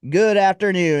Good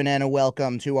afternoon and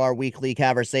welcome to our weekly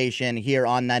conversation here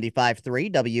on 95.3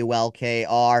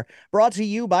 WLKR, brought to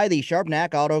you by the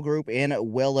Sharpnack Auto Group in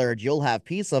Willard. You'll have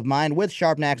peace of mind with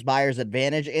Sharpnack's Buyer's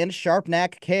Advantage and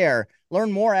Sharpnack Care.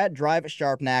 Learn more at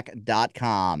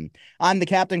drivesharpnack.com. I'm the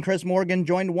Captain Chris Morgan,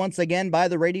 joined once again by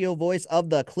the radio voice of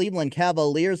the Cleveland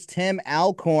Cavaliers, Tim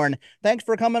Alcorn. Thanks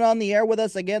for coming on the air with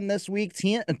us again this week,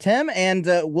 Tim, and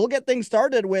we'll get things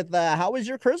started with how was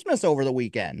your Christmas over the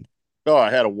weekend? Oh,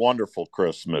 I had a wonderful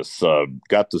Christmas.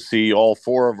 Got to see all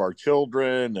four of our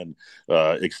children and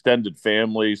extended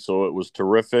family, so it was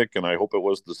terrific. And I hope it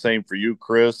was the same for you,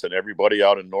 Chris, and everybody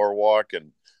out in Norwalk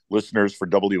and listeners for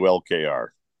WLKR.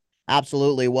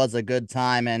 Absolutely was a good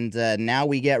time. And now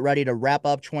we get ready to wrap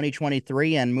up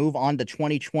 2023 and move on to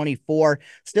 2024.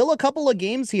 Still a couple of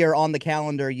games here on the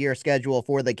calendar year schedule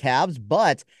for the Cavs,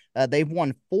 but they've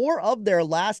won 4 of their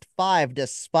last 5,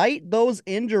 despite those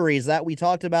injuries that we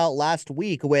talked about last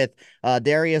week with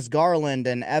Darius Garland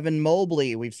and Evan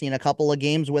Mobley. We've seen a couple of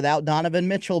games without Donovan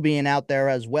Mitchell being out there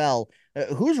as well.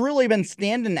 Who's really been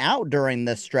standing out during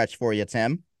this stretch for you,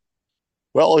 Tim?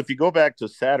 Well, if you go back to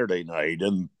Saturday night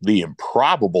and the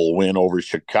improbable win over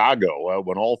Chicago,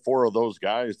 when all four of those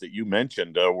guys that you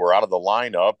mentioned were out of the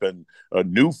lineup, and a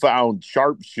newfound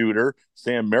sharpshooter,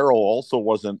 Sam Merrill, also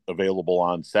wasn't available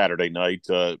on Saturday night,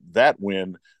 that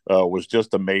win was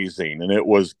just amazing. And it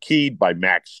was keyed by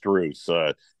Max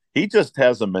Strus. He just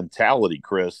has a mentality,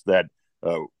 Chris, that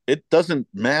it doesn't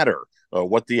matter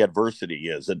what the adversity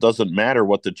is, it doesn't matter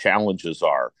what the challenges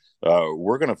are.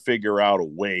 We're going to figure out a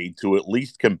way to at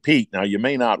least compete. Now, you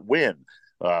may not win,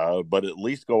 but at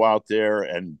least go out there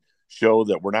and show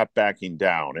that we're not backing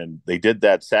down. And they did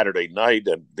that Saturday night,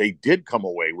 and they did come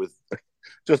away with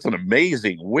just an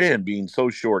amazing win, being so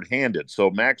shorthanded.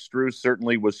 So Max Strus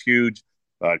certainly was huge.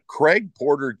 Craig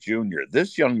Porter Jr.,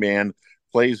 this young man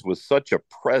plays with such a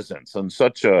presence and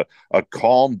such a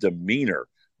calm demeanor.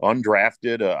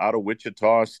 Undrafted out of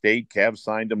Wichita State. Cavs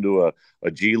signed him to a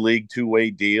G League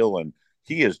two-way deal, and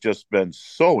he has just been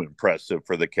so impressive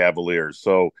for the Cavaliers.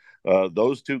 So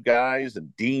those two guys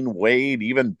and Dean Wade,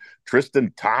 even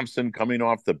Tristan Thompson coming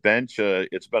off the bench,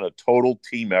 it's been a total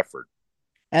team effort.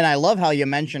 And I love how you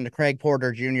mentioned Craig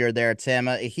Porter Jr. there, Tim.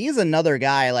 He's another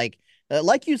guy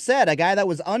like you said, a guy that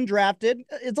was undrafted.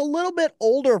 It's a little bit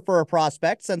older for a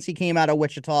prospect since he came out of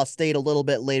Wichita State a little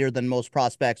bit later than most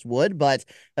prospects would. But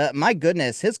my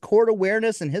goodness, his court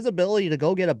awareness and his ability to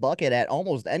go get a bucket at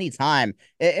almost any time.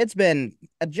 It's been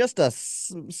just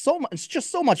so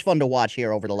much fun to watch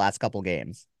here over the last couple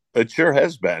games. It sure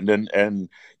has been, and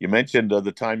you mentioned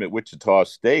the time at Wichita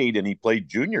State, and he played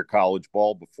junior college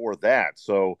ball before that.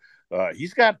 So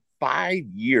he's got 5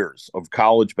 years of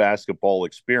college basketball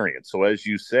experience. So as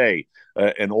you say,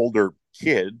 an older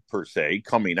kid per se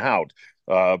coming out,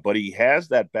 but he has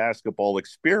that basketball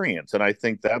experience, and I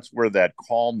think that's where that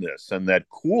calmness and that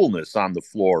coolness on the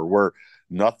floor, where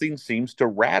nothing seems to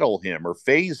rattle him or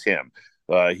phase him.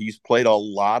 He's played a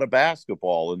lot of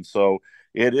basketball, and so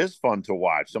it is fun to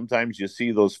watch. Sometimes you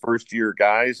see those first year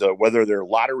guys, whether they're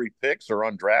lottery picks or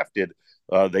undrafted,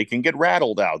 they can get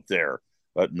rattled out there.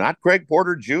 Not Greg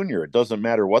Porter Jr. It doesn't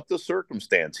matter what the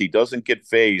circumstance, he doesn't get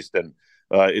phased. And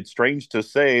it's strange to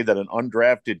say that an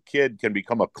undrafted kid can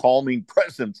become a calming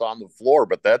presence on the floor,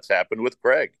 but that's happened with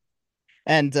Greg.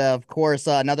 And of course,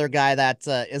 another guy that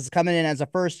is coming in as a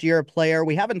first-year player.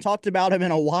 We haven't talked about him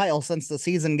in a while since the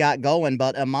season got going,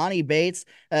 but Amani Bates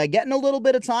getting a little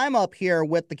bit of time up here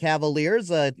with the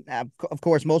Cavaliers. Of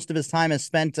course, most of his time is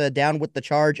spent down with the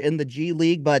Charge in the G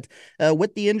League, but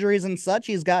with the injuries and such,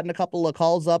 he's gotten a couple of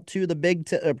calls up to the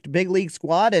big league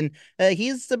squad, and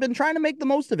he's been trying to make the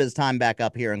most of his time back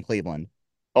up here in Cleveland.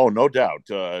 Oh, no doubt.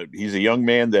 He's a young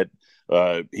man that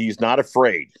he's not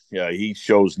afraid. He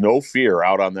shows no fear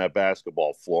out on that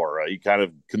basketball floor. He kind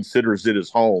of considers it his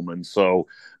home. And so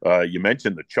you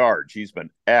mentioned the Charge. He's been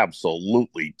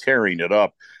absolutely tearing it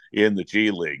up in the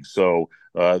G League. So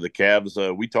the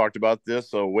Cavs, we talked about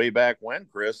this way back when,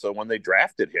 Chris, when they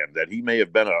drafted him, that he may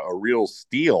have been a real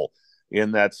steal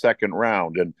in that second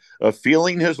round, and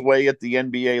feeling his way at the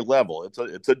NBA level.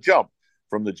 It's a jump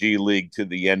from the G League to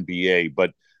the NBA,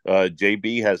 but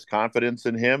JB has confidence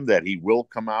in him that he will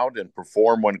come out and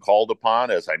perform when called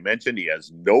upon. As I mentioned, he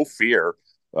has no fear.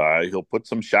 He'll put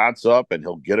some shots up and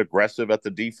he'll get aggressive at the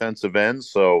defensive end.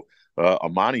 So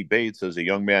Amani Bates is a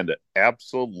young man to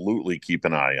absolutely keep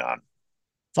an eye on.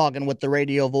 Talking with the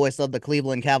radio voice of the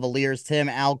Cleveland Cavaliers, Tim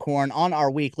Alcorn, on our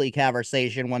weekly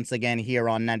conversation once again here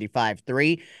on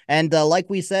 95.3. And like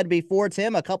we said before,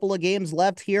 Tim, a couple of games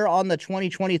left here on the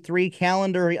 2023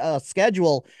 calendar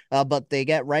schedule, but they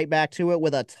get right back to it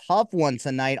with a tough one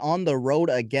tonight on the road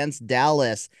against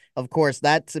Dallas. Of course,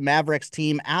 that Mavericks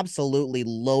team absolutely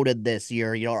loaded this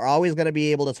year. You're always going to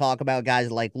be able to talk about guys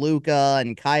like Luka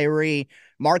and Kyrie.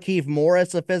 Markieff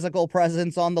Morris, a physical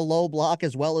presence on the low block,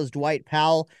 as well as Dwight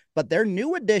Powell. But their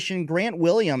new addition, Grant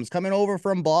Williams, coming over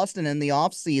from Boston in the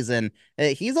offseason,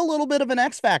 he's a little bit of an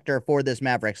X factor for this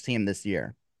Mavericks team this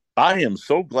year. I am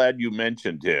so glad you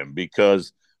mentioned him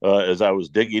because as I was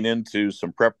digging into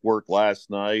some prep work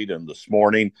last night and this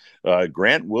morning,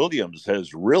 Grant Williams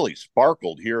has really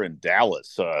sparkled here in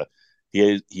Dallas.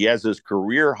 He has his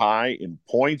career high in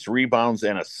points, rebounds,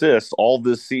 and assists all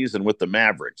this season with the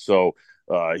Mavericks. So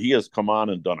he has come on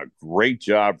and done a great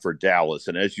job for Dallas.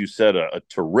 And as you said, a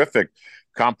terrific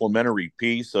complimentary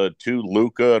piece to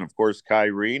Luka and, of course,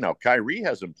 Kyrie. Now, Kyrie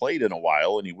hasn't played in a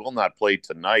while, and he will not play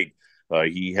tonight.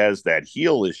 He has that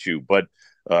heel issue, but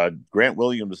Grant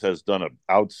Williams has done an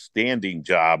outstanding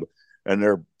job, and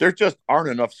there just aren't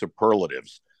enough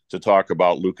superlatives to talk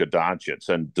about Luka Doncic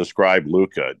and describe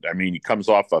Luka. I mean, he comes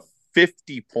off a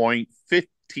 50-point,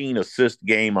 15 assist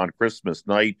game on Christmas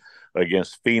night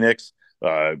against Phoenix.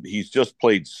 He's just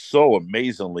played so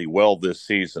amazingly well this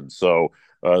season. So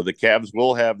the Cavs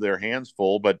will have their hands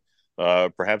full, but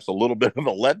perhaps a little bit of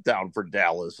a letdown for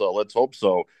Dallas. Let's hope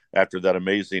so after that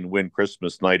amazing win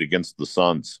Christmas night against the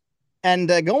Suns. And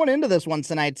going into this one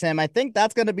tonight, Tim, I think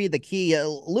that's going to be the key.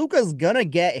 Luka's going to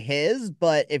get his,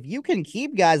 but if you can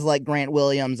keep guys like Grant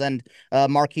Williams and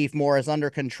Markieff Morris under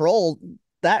control,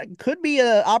 that could be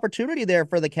an opportunity there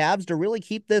for the Cavs to really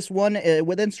keep this one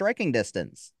within striking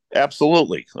distance.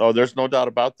 Absolutely. Oh, there's no doubt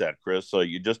about that, Chris. So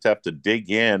you just have to dig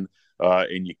in,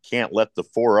 and you can't let the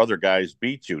four other guys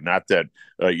beat you. Not that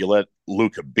you let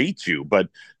Luka beat you, but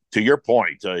to your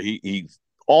point, he's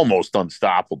almost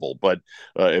unstoppable. But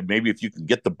maybe if you can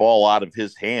get the ball out of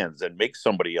his hands and make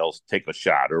somebody else take a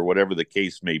shot or whatever the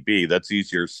case may be, that's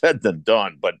easier said than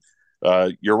done. But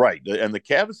you're right. And the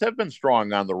Cavs have been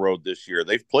strong on the road this year.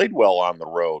 They've played well on the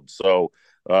road. So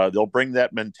they'll bring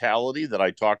that mentality that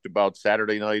I talked about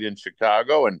Saturday night in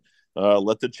Chicago and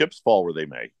let the chips fall where they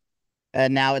may.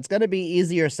 And now it's going to be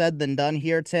easier said than done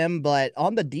here, Tim. But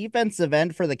on the defensive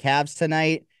end for the Cavs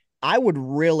tonight, I would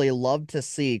really love to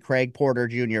see Craig Porter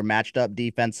Jr. matched up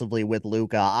defensively with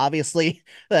Luka. Obviously,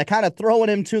 kind of throwing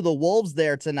him to the wolves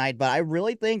there tonight. But I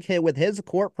really think with his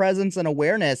court presence and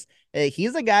awareness,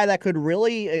 he's a guy that could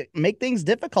really make things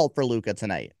difficult for Luka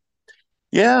tonight.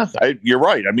 Yeah, you're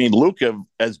right. I mean, Luka,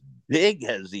 as big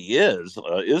as he is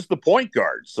the point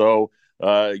guard. So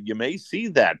you may see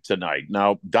that tonight.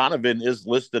 Now, Donovan is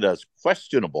listed as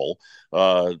questionable.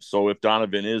 So if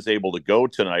Donovan is able to go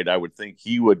tonight, I would think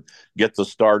he would get the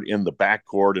start in the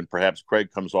backcourt and perhaps Craig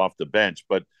comes off the bench.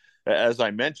 But as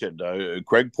I mentioned,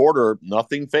 Craig Porter,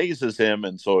 nothing phases him.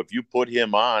 And so if you put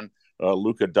him on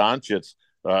Luka Doncic,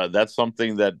 that's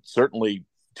something that certainly,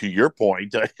 to your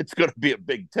point, it's going to be a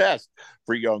big test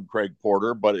for young Craig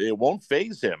Porter, but it won't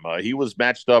phase him. He was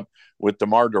matched up with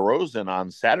DeMar DeRozan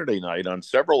on Saturday night on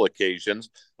several occasions,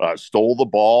 stole the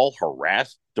ball,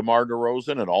 harassed DeMar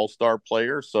DeRozan, an all-star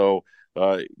player. So,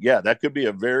 yeah, that could be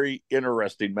a very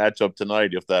interesting matchup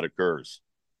tonight if that occurs.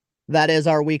 That is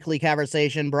our weekly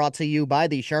conversation brought to you by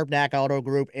the Sharpnack Auto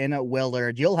Group in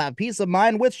Willard. You'll have peace of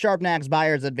mind with Sharpnack's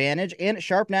Buyer's Advantage and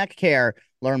Sharpnack Care.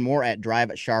 Learn more at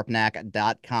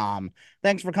drivesharpnack.com.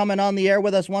 Thanks for coming on the air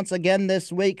with us once again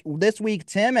this week,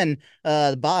 Tim. And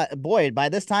by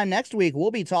this time next week,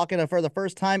 we'll be talking for the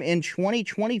first time in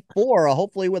 2024,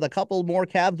 hopefully with a couple more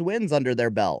Cavs wins under their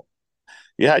belt.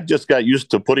 Yeah, I just got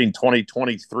used to putting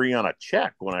 2023 on a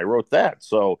check when I wrote that.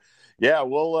 So, yeah,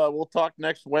 we'll talk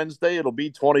next Wednesday. It'll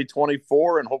be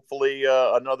 2024, and hopefully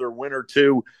another win or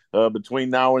two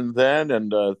between now and then,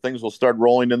 and things will start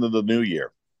rolling into the new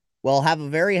year. Well, have a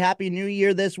very happy new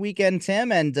year this weekend,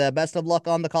 Tim, and best of luck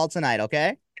on the call tonight,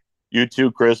 okay? You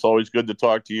too, Chris. Always good to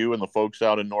talk to you and the folks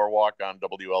out in Norwalk on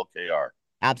WLKR.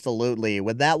 Absolutely.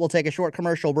 With that, we'll take a short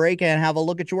commercial break and have a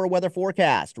look at your weather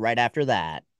forecast right after that.